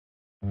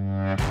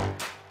Are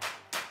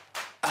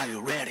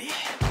you ready?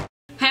 Hi,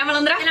 I'm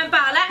Alondra. And I'm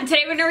Paola. And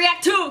today we're gonna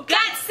react to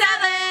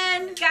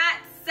GOT7!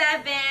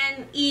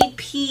 GOT7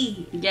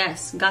 EP.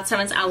 Yes,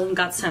 GOT7's album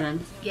GOT7.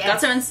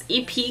 Yes. GOT7's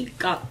EP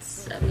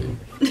GOT7.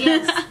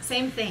 Yes,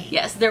 same thing.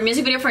 Yes, their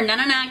music video for Na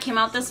Na Na came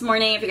out this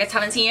morning. If you guys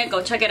haven't seen it,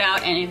 go check it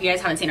out. And if you guys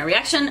haven't seen a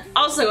reaction,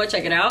 also go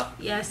check it out.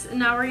 Yes, and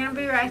now we're gonna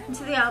be reacting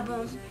to the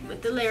album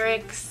with the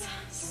lyrics.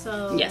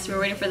 So yes, we're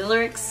waiting for the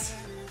lyrics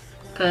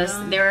because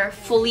they're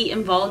fully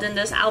involved in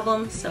this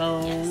album.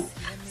 So yes.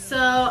 So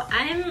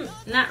I'm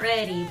not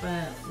ready,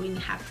 but we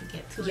have to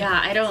get to it. yeah,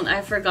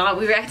 I forgot.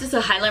 We reacted to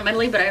the highlight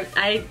medley, but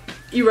I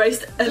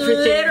erased everything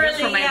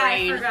Literally, from my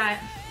brain. I forgot.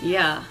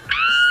 Yeah.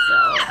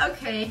 So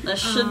Okay. that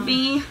should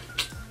be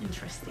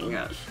interesting.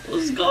 Yes.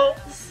 Let's go.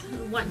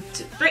 1,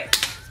 2, 3.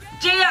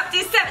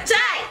 GOT7.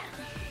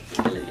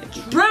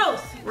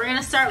 Truth. We're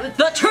gonna start with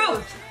The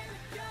truth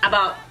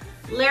about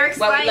lyrics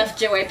why by we left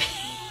JYP.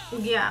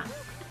 yeah.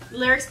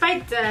 Lyrics by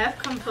Def,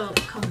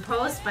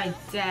 composed by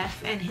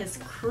Def and his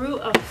crew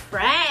of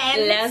friends.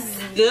 Let's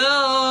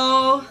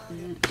go.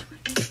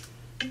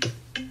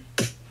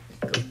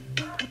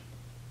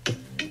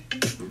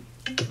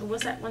 What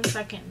was that? 1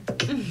 second.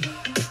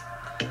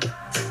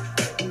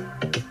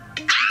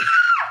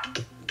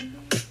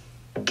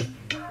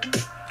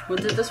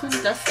 What did this one?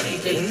 Def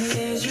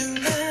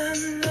did.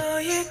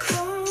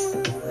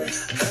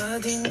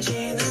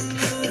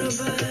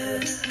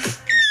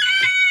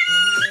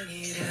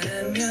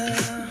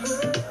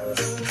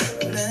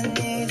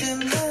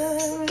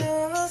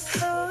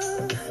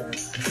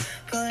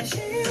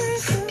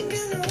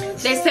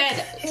 They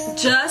said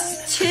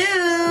just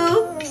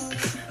two.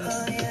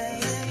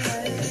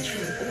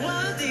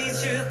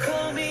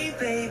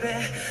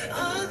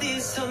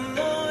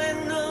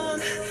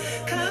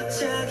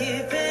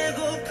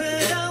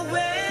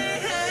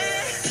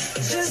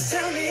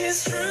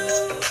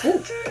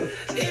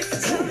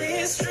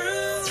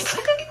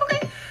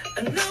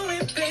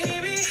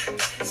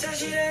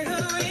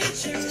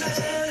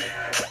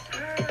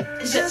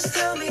 Just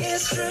tell me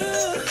it's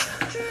true.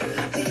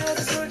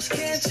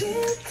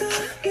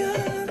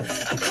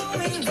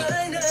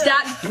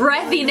 That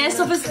breathiness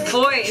of his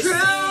voice.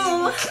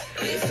 True.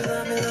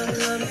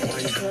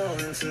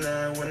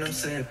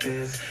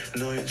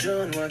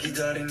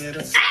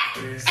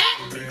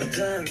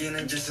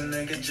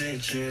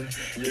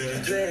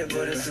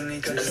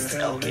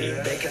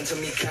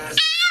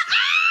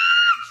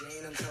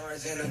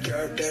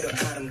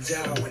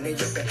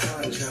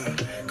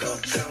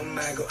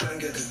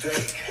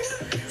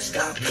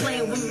 Stop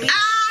playing with me.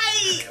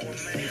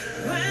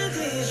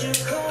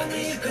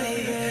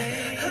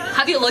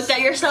 Have you looked at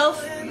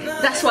yourself?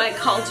 That's why I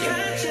called you.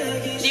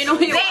 Do you know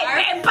who you are?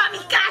 Ven pa mi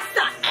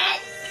casa, eh?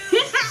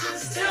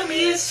 Just tell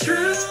me it's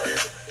true.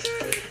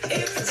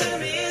 If you tell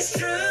me it's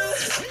true.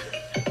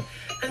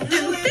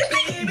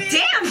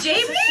 Damn,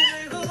 JB.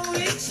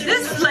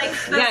 This is like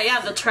the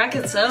Yeah, the track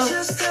itself.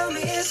 Just tell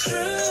me it's true.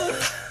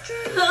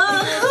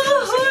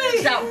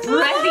 That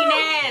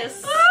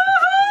breathiness.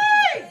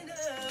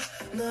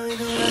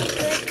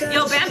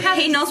 Yo, Bam has,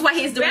 He knows what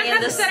he's doing Bam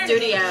in the has a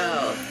studio.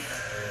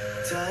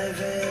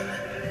 Dive in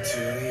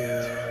to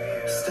you.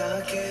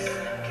 Stuck in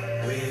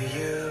with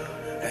you.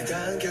 날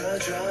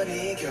당겨줘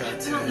네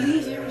곁에.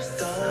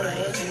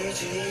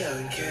 떨어지지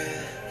않게.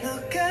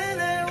 너가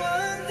날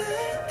원할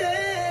때.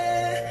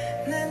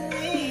 난 네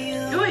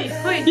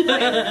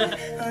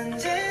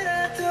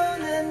언제라도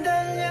난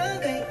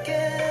달려갈게.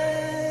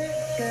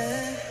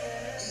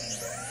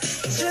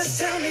 Just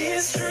tell me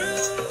it's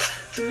true.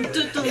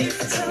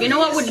 You know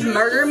what would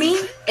murder me?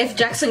 If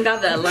Jackson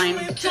got that line.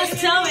 just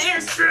tell me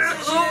it's true.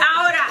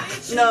 Ahora.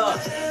 No,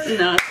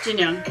 Jin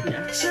Young.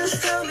 Yeah.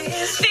 Just tell me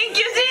it's true. Thank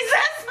you,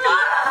 Jesus.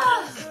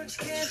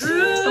 I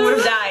would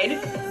have died.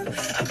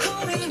 I'm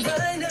coming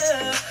right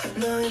now.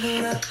 너의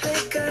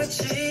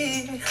눈앞에까지.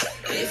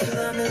 If you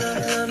love me, love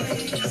me, love me.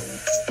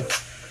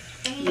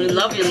 We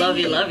love you, love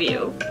you, love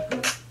you.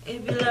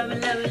 If you love me,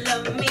 love me,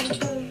 love me.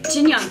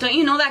 Jin Young, don't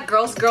you know that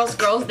girls,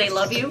 they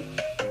love you?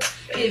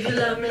 If you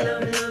love me,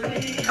 love me, love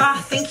me.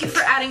 Ah, thank you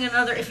for adding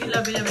another if you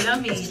love me, love me,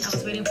 love me. I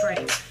was waiting for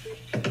it.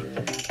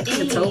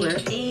 It's over.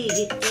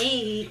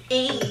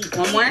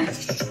 One more?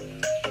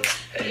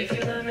 If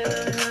you love me,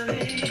 love me, love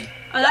me.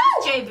 Oh, that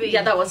was JB.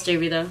 Yeah, that was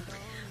JB though.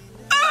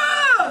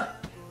 Ah!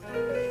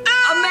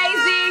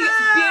 Amazing,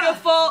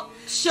 beautiful,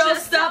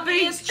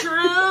 show-stopping. It's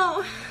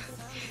true.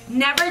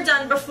 Never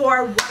done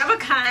before, one of a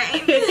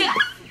kind.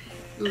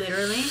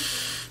 Literally.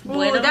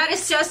 Ooh, that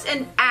is just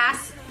an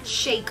ass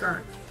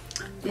shaker.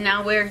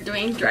 Now we're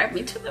doing Drive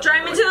Me to the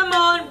Drive Me to the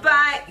Moon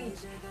by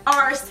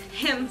Ars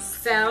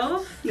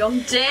himself.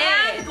 Youngjae.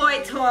 And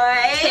Boy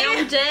Toy.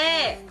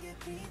 Youngjae.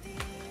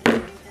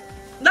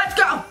 Let's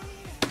go.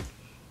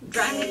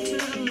 Drive Me to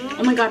the Moon.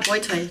 Oh my god, Boy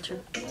Toy. True.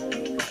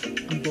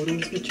 I'm voting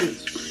with my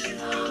choose.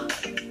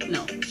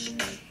 No.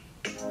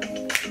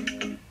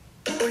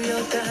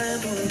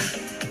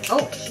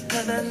 Oh.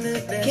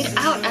 Get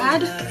out,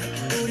 ad.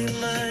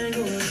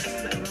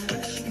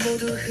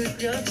 A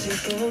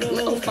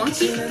little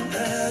funky.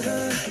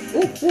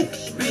 Ooh,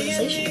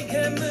 realization.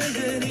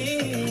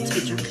 To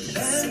be drunk.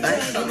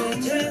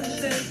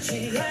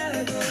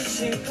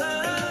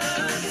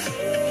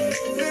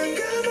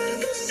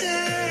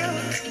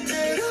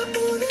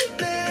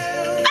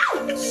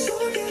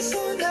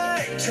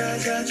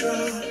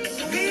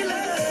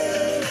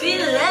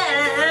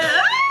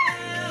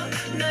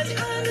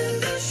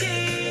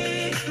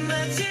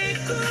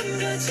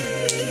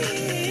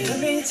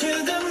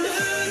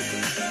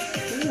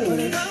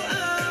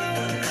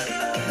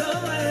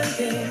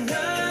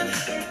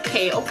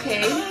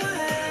 Okay.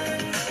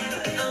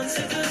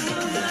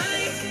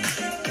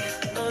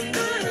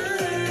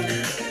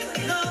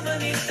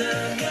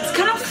 It's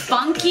kind of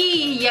funky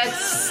yet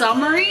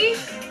summery.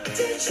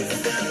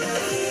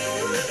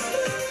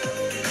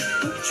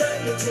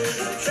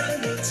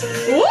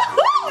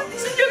 Woohoo!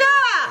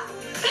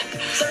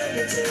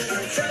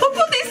 Who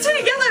put these two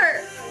together?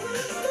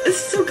 It's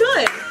so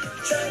good.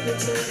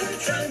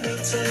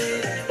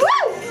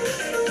 Woo!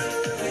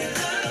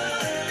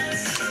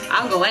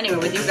 I'll go anywhere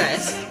with you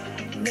guys.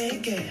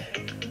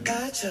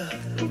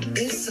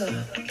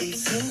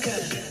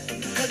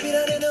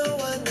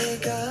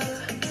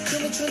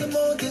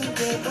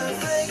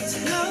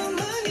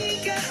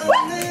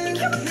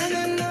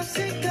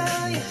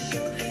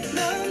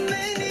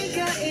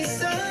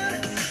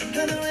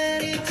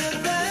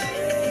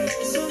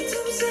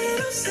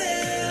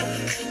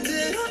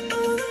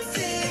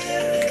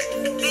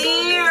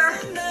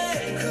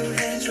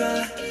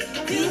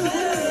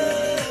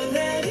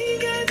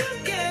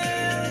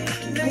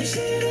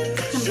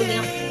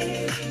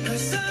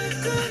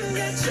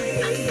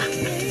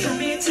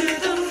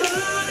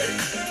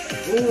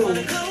 Ooh,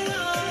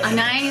 a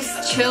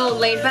nice, chill,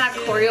 laid-back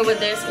choreo with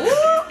this. Ooh.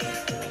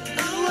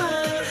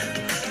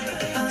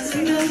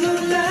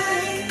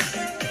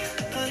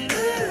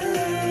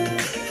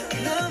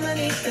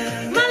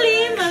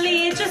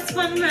 Molly, just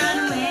one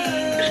run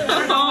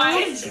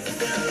away.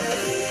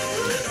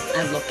 I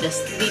love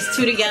this. These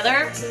two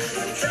together.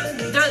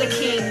 They're the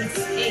kings.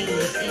 Hey.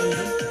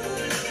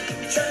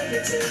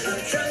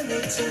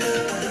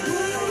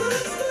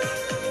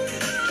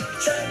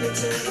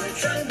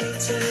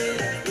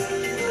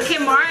 Okay,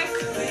 Mark.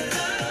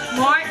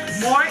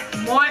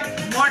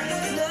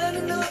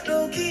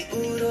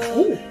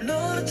 Ooh.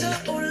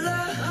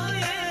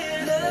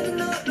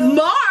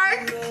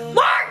 Mark!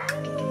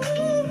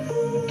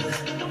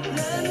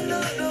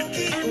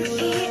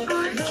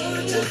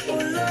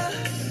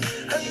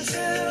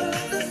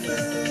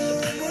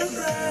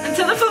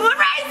 Until the full moon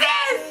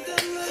rises!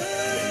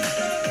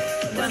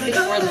 That's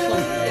before the full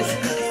moon rises.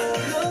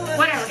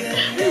 Whatever.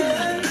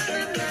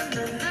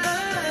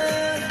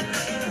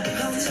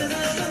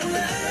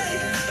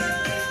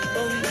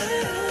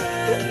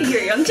 You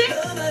hear Young Chick?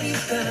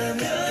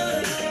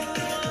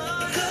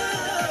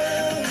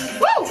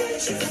 Woo!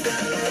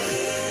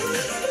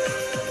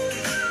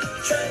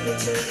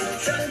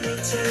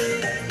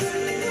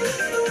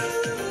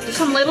 There's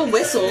some little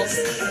whistles.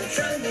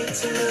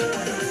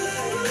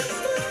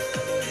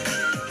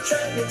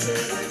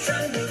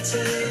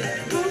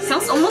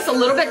 Sounds almost a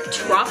little bit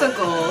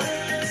tropical,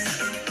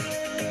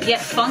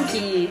 yet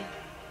funky.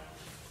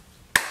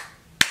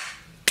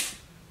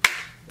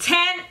 10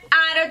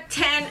 out of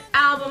 10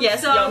 albums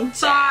Yes, so Young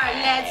far. Chick.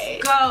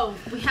 Let's go.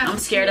 I'm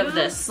scared of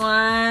this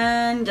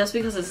one just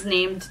because it's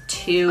named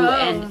 2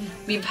 and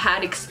we've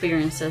had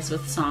experiences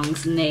with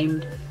songs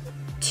named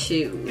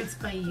 2. It's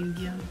by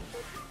Yu-Gi-Oh.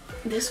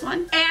 This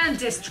one? And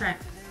this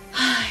track.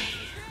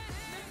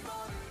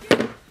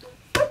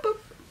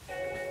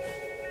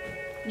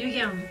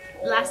 Yu-Gi-Oh.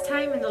 Last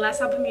time in the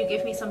last album you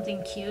gave me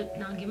something cute.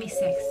 Now give me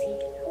sexy.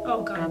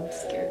 Oh god. I'm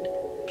scared.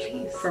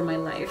 Please. For my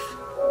life.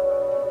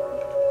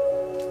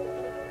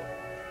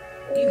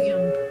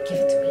 Yu-Gi-Oh. Give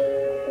it to me.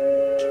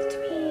 Give it to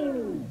me.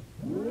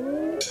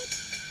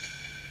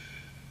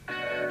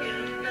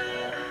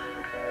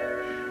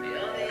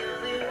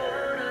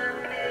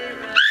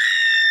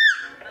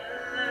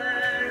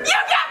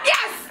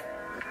 Yes!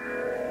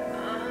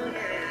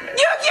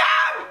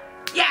 Yu-Gi-Oh!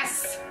 Yes!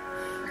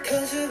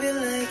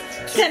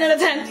 10 out of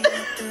 10.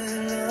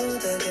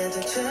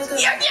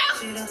 Yu-Gi-Oh!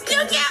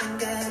 Yu-Gi-Oh!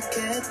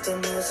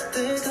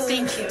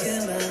 Thank you.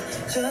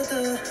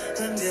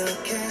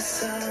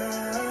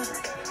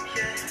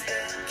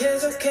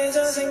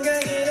 계속해서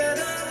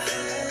생각이라도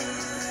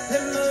내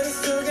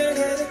머릿속을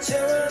가득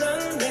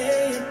채워넣은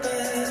매일 밤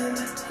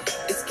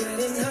It's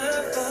getting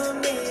hard for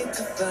me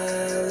to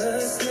fall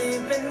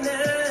asleep at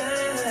night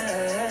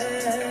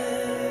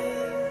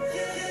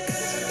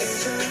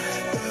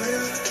잊어버려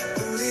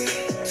우리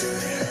둘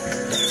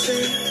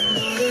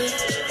실물을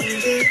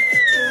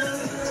이제부터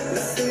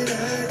Nothing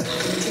I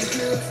can take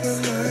you off my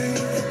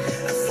mind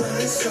I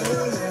fly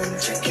solo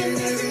checking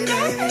every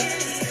night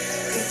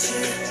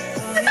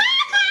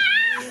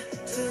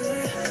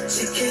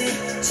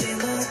지키지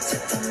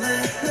못했던 말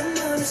난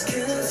너무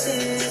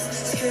excuses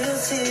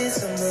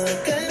너무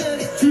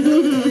까다롭게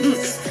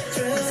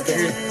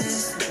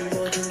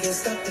모든 게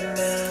stop it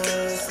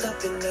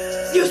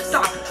now You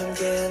stop.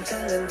 함께한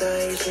장난 다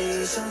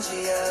잊으시고 Damn,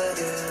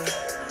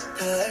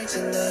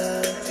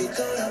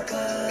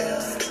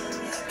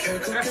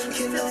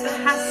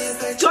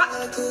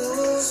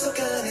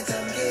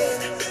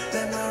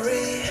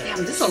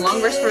 this is a long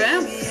verse for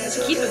him.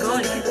 Keep it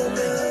going, keep it going.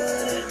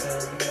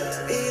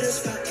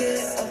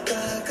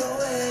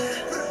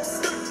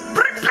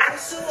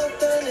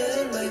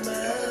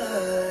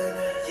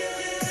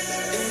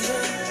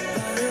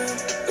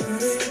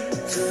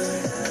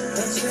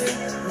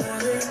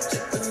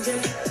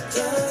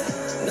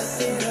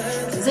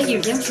 Is that you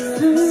again?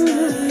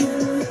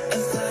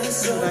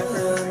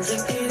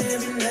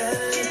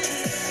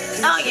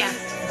 Oh yeah.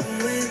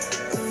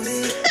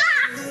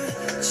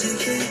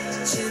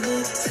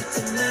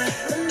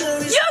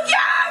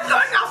 I'm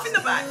going off in the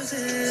butt.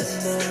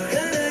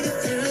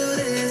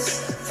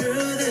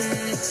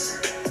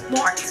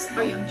 More.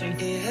 Oh, Young Jane.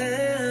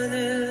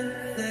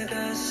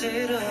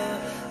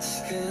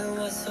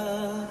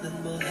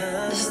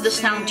 This is the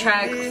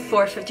soundtrack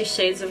for 50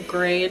 Shades of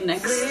Grey. The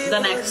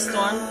next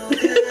one.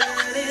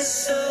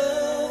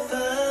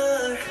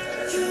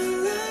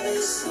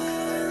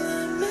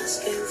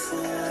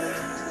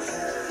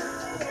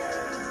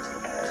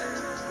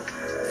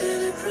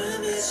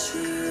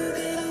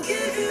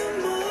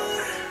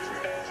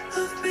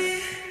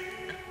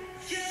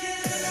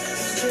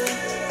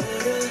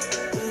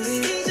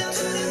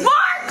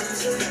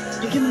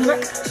 You give me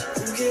work.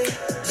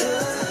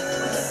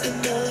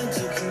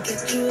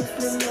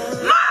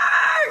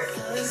 Mark!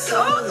 So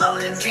low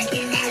and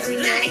drinking every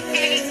night.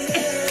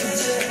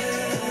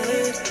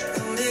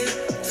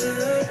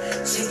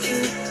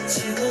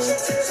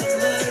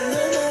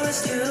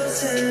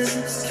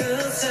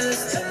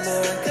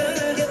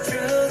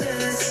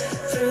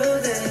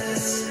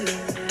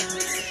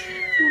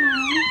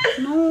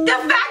 The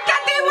fact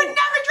that they would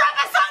never drop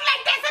a song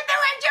like this in the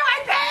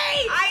NJYP!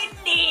 I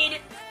need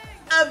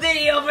a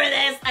video for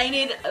this. I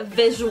need a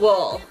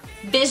visual.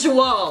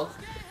 Visual.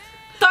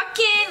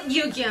 Fucking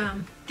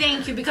Yukyam.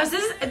 Thank you, because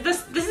this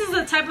is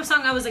the type of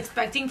song I was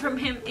expecting from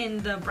him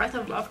in the Breath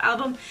of Love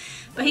album,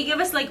 but he gave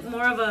us like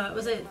more of a,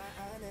 was it?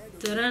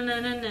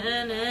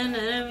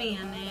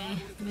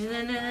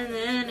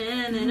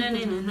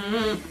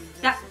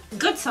 That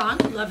good song,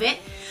 love it.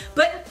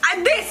 But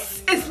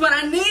this is what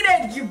I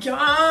needed,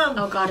 Yukyam.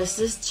 Oh god, is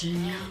this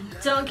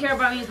Jinyoung? Don't Care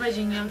About Me is by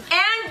Jinyoung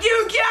and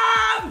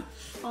Yukyam.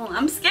 Oh,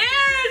 I'm scared.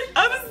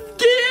 I'm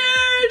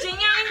scared.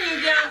 Jinyoung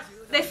and Yukyam,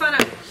 they fun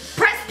up.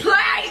 Press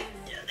play.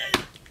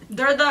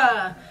 They're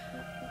the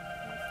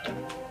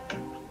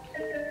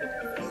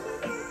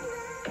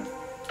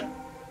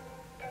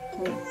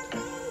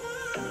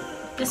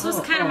This was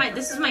kind of my,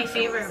 this is my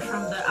favorite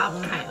from the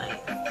album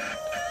highlight.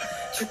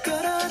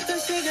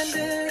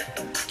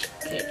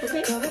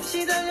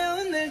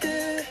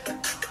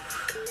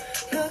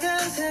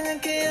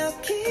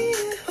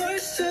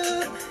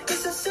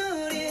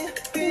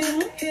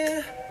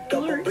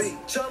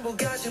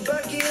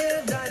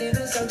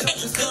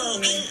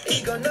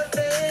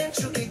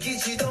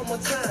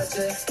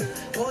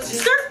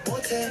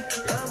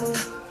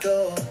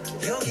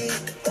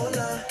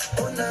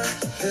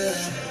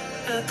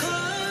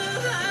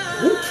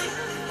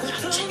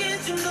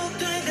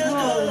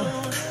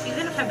 Whoa.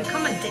 Even if I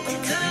become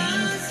addicted to pain.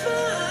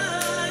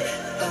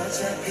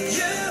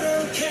 You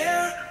don't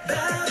care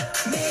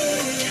about me.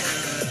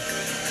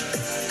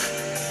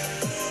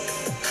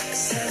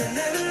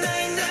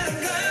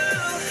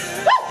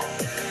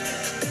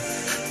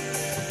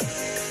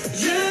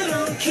 You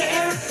don't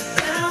care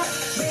about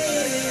me.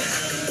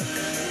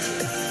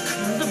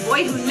 I'm the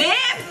boy who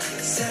lived.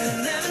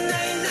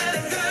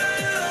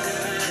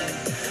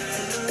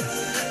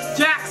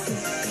 Jackson.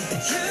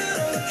 You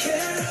don't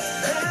care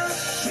about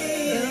me.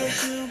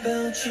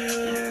 About you.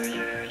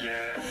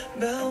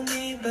 About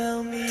me,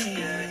 about me.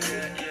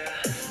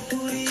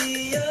 우리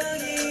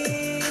이야기.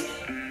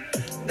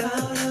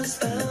 About us,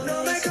 about us. 너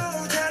말고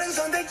다른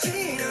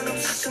선택지는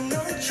없었어,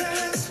 no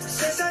chance.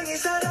 세상이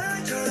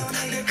사랑처럼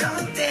내게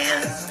come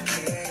dance.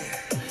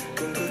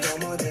 꿈꾸던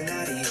모든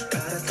날이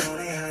바랐던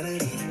내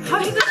하늘이. How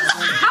he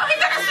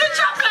gonna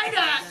switch up like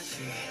that?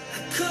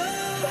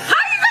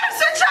 How he gonna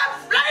switch up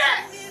like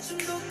that?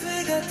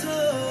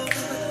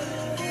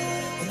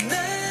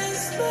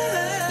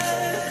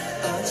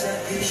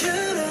 You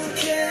don't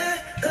care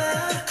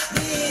about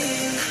me.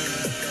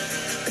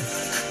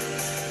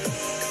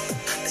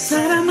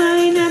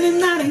 사람만이 나는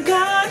나는 걸.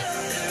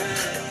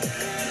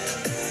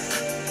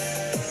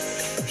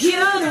 You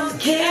don't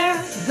care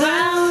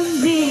about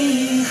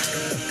me.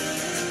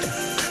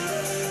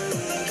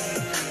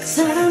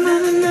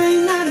 사람만이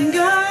나는 나는 걸.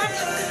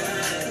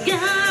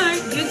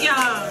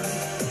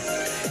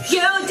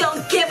 You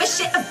don't give a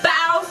shit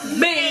about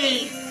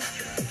me.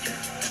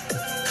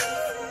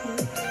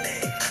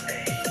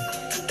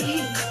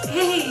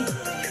 Hey.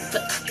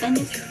 But that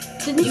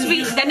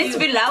needs to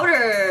be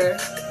louder,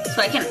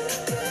 so I can.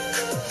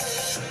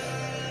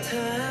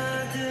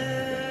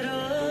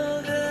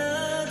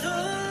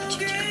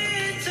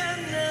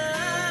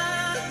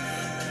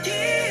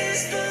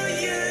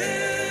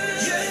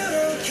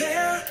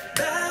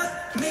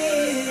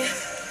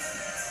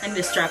 I need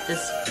to strap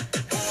this.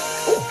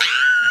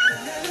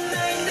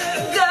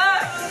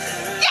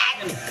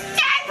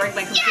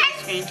 Sorry, my computer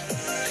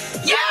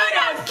screen. You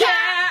don't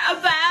care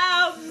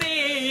about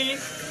me.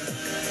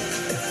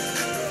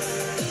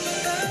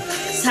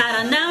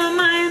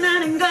 사랑나만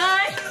하는 걸.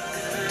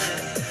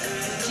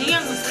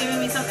 Jiyoung was giving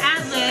me some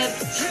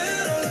ad-libs.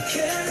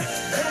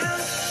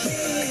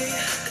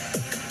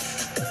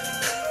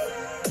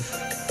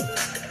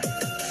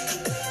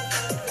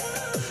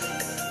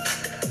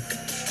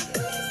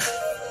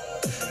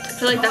 I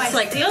feel like that's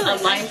like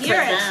a line for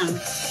them.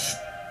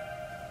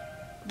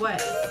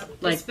 What?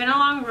 Like, it's been a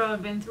long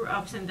road, been through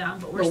ups and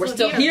downs, but we're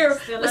still here.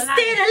 Still We're alive.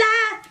 still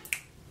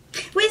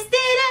alive. We're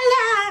still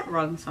alive.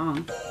 Wrong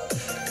song.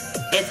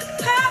 It's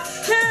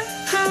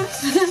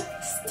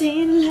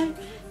still alive.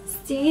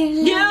 Still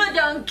alive. You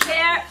don't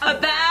care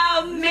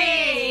about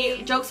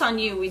me. Joke's on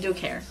you. We do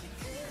care.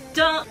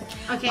 Don't.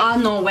 Okay. Oh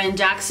no, when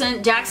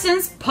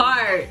Jackson's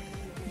part,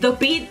 the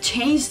beat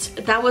changed.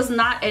 That was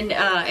not an.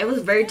 It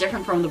was very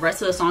different from the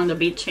rest of the song. The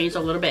beat changed a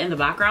little bit in the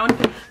background.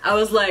 I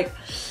was like,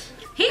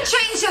 he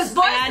changed his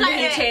voice. And like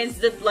he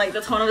changed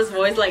the tone of his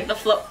voice, like the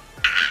flow.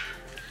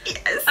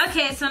 Yes.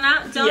 Okay, so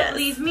now Don't Yes.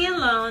 Leave Me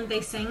Alone.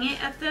 They sang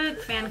it at the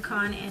fan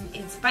con, and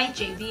it's by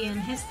JB and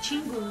his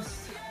chingos.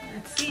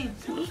 Let's see.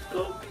 Let's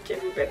go,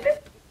 Jimmy baby.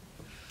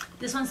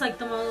 This one's like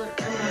the more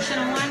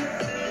emotional one.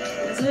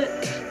 Is it?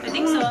 I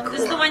think so. Oh,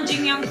 This is the one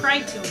Jiyoung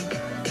cried to.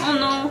 Oh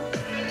no.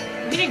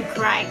 He didn't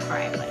cry,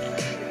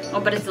 but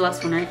Oh, but it's the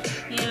last one, right?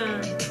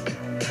 yeah.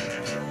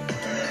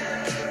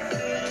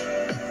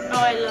 Oh,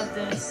 I love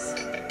this.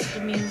 The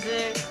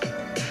music.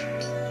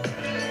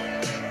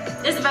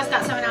 This is the best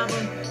GOT7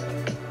 album.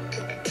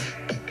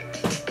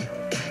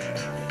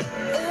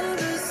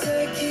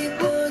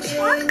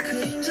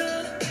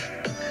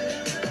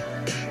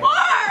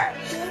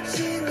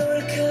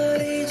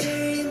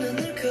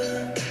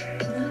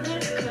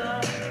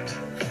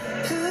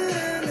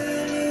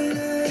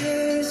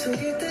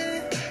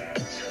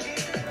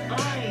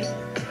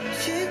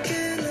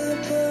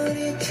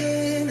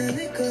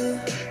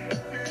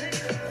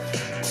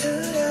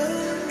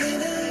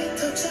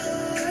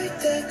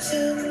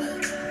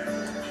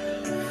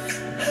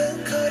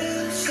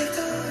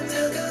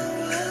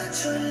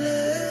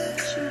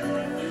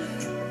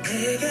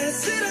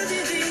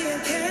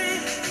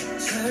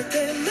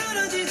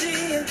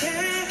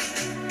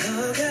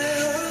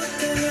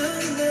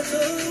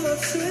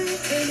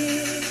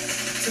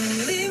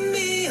 Don't leave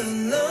me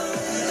alone.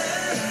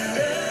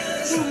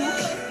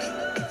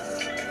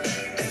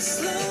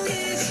 As long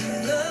as you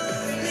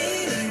love me,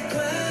 날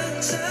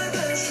꽉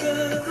잡아줘.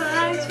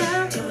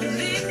 Don't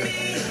leave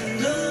me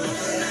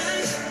alone. 날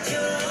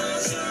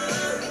지켜줘.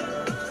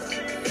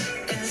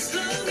 As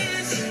long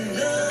as you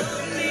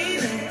love me,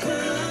 날 꽉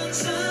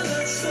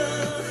잡아줘.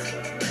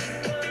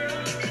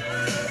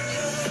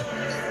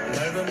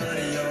 말과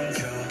말이 엉켜.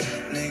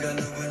 네가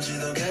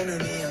누군지도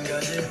가늠이 안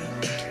가지.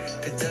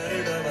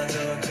 그때를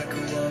봐봐도 자꾸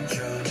멈춰.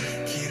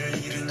 길을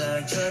잃은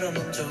아이처럼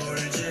멈춰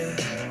울지.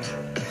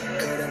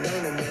 그래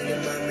너는 내게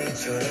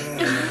맘이처럼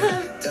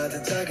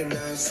따뜻하게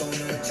날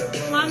손을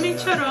잡아.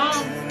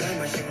 마미처럼. 날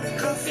마시는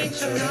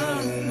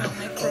커피처럼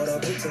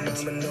얼어붙은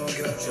맘을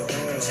녹여줘.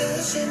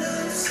 자신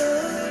없어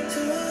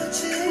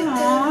두어지면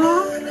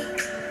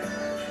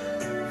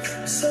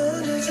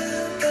손을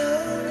잡아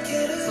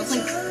길을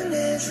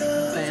전해줘.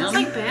 Sounds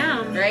like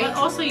Bam, Right? but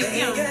also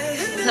Young.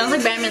 Sounds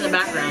like Bam in the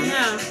background.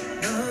 Yeah.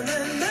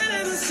 너만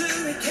말해볼 수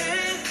있게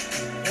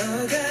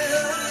너가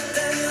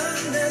없다면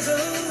나도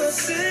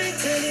없을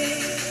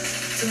테니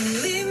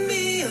Don't leave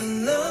me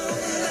alone.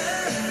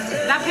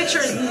 That picture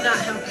is not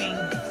helping.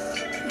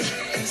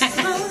 As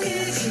long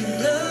as you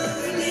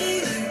love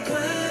me, 날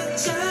꽉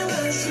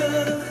잡아줘.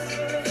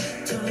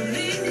 Don't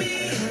leave me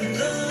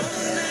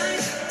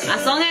alone.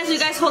 As long as you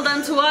guys hold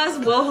on to us,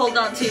 we'll hold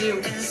on to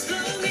you. As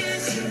long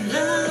as you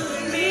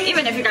love me.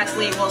 Even if you guys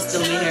leave, we'll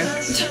still be here.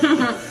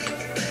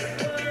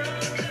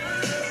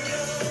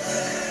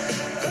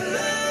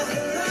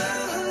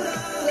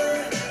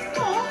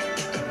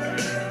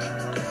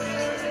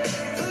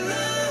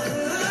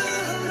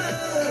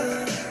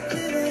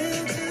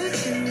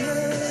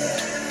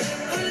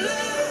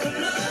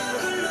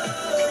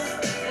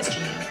 That's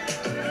Jiyoung.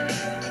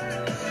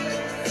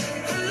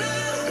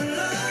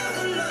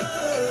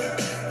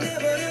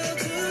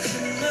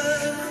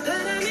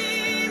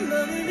 바람이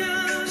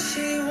머물며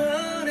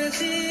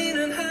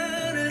시원해지는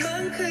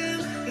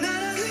하늘만큼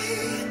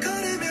나란히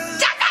걸으며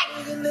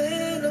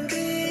내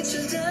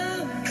눈빛을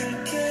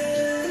담을게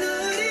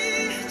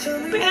너리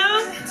정말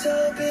더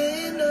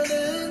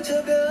빛나는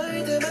저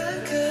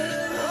별들만큼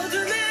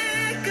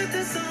어둠의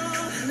끝에서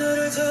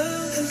너를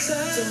더욱 감싸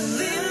Don't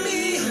leave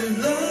me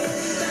alone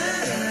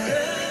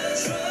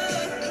따라줘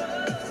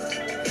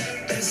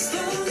As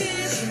long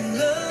as you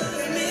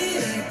love me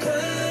날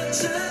꽉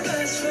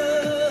잡아줘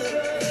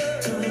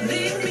Don't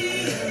leave me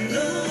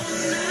alone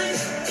날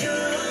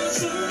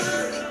지켜줘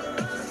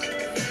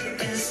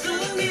As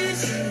long as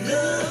you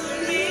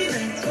love me 날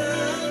꽉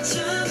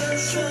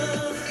잡아줘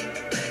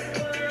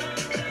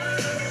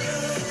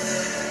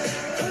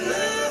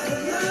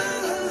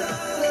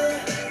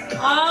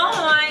Oh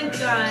my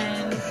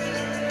god.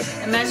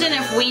 Imagine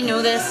if we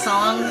knew this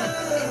song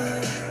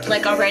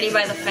like already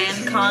by the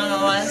fan con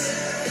of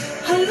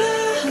us.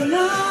 Hello,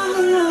 hello,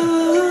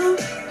 hello.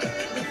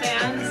 The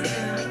fans,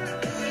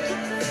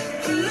 yeah.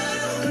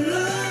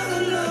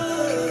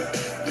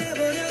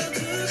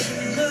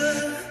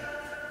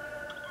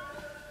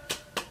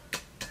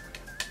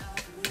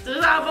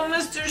 This album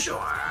is too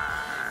short.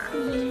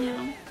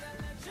 Yeah.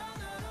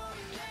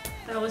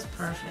 That was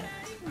perfect.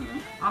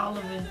 All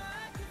of it.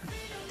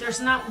 There's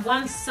not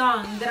one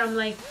song that I'm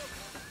like,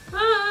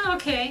 oh,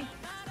 okay.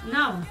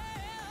 No.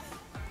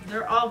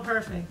 They're all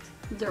perfect.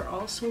 They're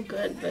all so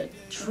good, but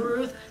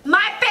Truth.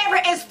 My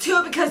favorite is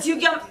 2 because you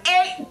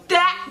ate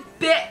that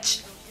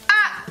bitch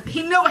up.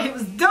 He knew what he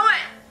was doing.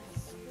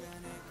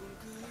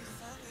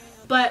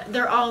 But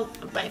they're all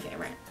my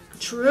favorite.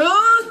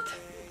 Truth.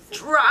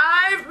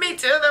 Drive me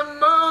to the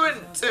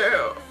moon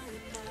too.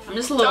 I'm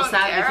just a little Don't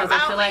sad care because I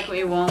about feel like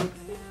we won't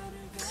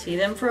see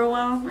them for a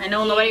while. I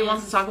know nobody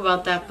wants to talk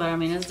about that, but I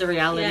mean, it's the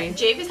reality. Yeah,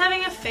 JB's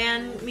having a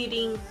fan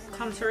meeting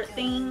concert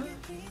thing.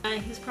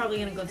 He's probably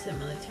gonna go to the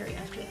military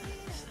after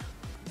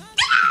that.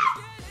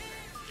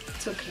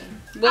 It's okay.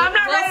 We'll I'm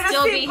not ready to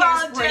still see be here Paul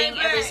supporting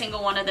JB. every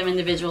single one of them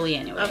individually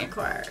anyway. Of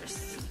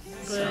course.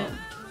 But So.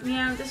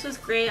 yeah, this was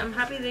great. I'm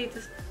happy they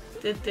just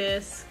did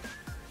this.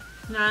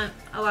 Not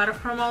a lot of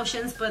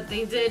promotions, but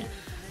they did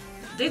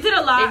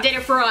a lot. They did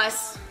it for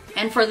us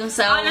and for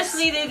themselves.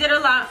 Honestly, they did a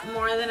lot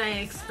more than I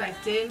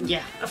expected.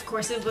 Yeah. Of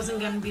course, it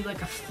wasn't gonna be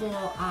like a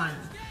full-on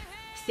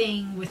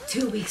thing with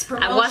 2 weeks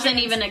promotion. I wasn't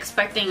even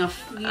expecting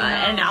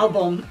an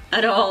album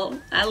at all.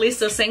 At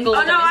least a single. Oh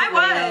with a no, I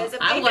music video. was. If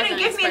they wasn't didn't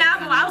give me an expecting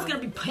album, I was gonna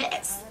be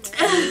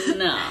pissed.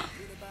 No,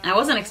 I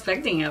wasn't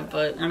expecting it,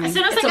 but I mean, As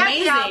soon as it's I got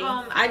amazing. the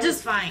album, I was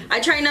just fine.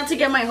 I try not to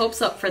get my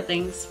hopes up for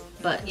things,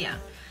 but Yeah.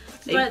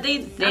 they, But they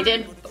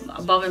did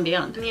above and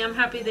beyond, Yeah, I'm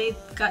happy they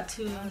got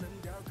to,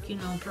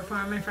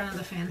 perform in front of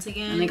the fans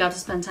again. and they got to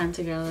spend time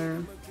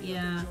together.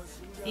 Yeah.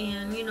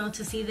 And,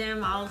 to see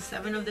them, all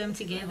 7 of them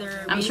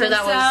together. I'm being sure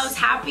that was- themselves,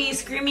 happy,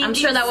 screaming. I'm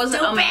sure that was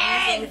stupid.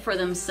 amazing for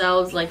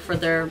themselves, like for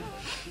their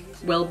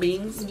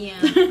well-beings. Yeah.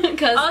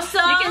 Because Also-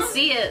 you can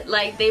see it,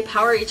 like they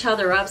power each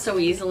other up so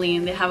easily,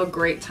 and they have a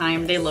great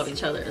time. They love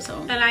each other,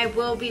 so. And I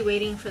will be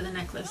waiting for the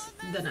Netflix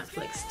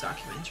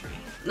documentary.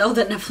 No,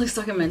 the Netflix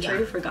documentary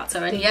Yeah. for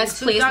GOT7. Yes,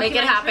 YouTube please make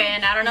it documentary.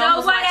 happen. I don't know No,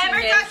 who's whatever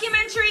watching this.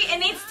 documentary, it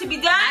needs to be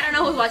done. I don't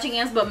know who's watching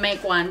this, but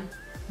make one.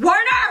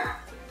 Warner!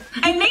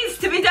 It needs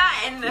to be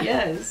done.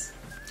 Yes.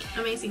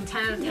 Amazing,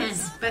 10 out of 10.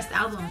 Yes. Best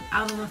album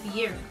of the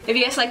year. If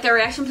you guys like the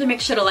reaction, please make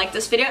sure to like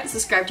this video and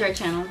subscribe to our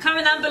channel.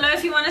 Comment down below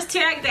if you want us to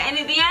react to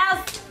anything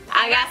else.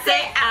 I got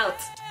say out.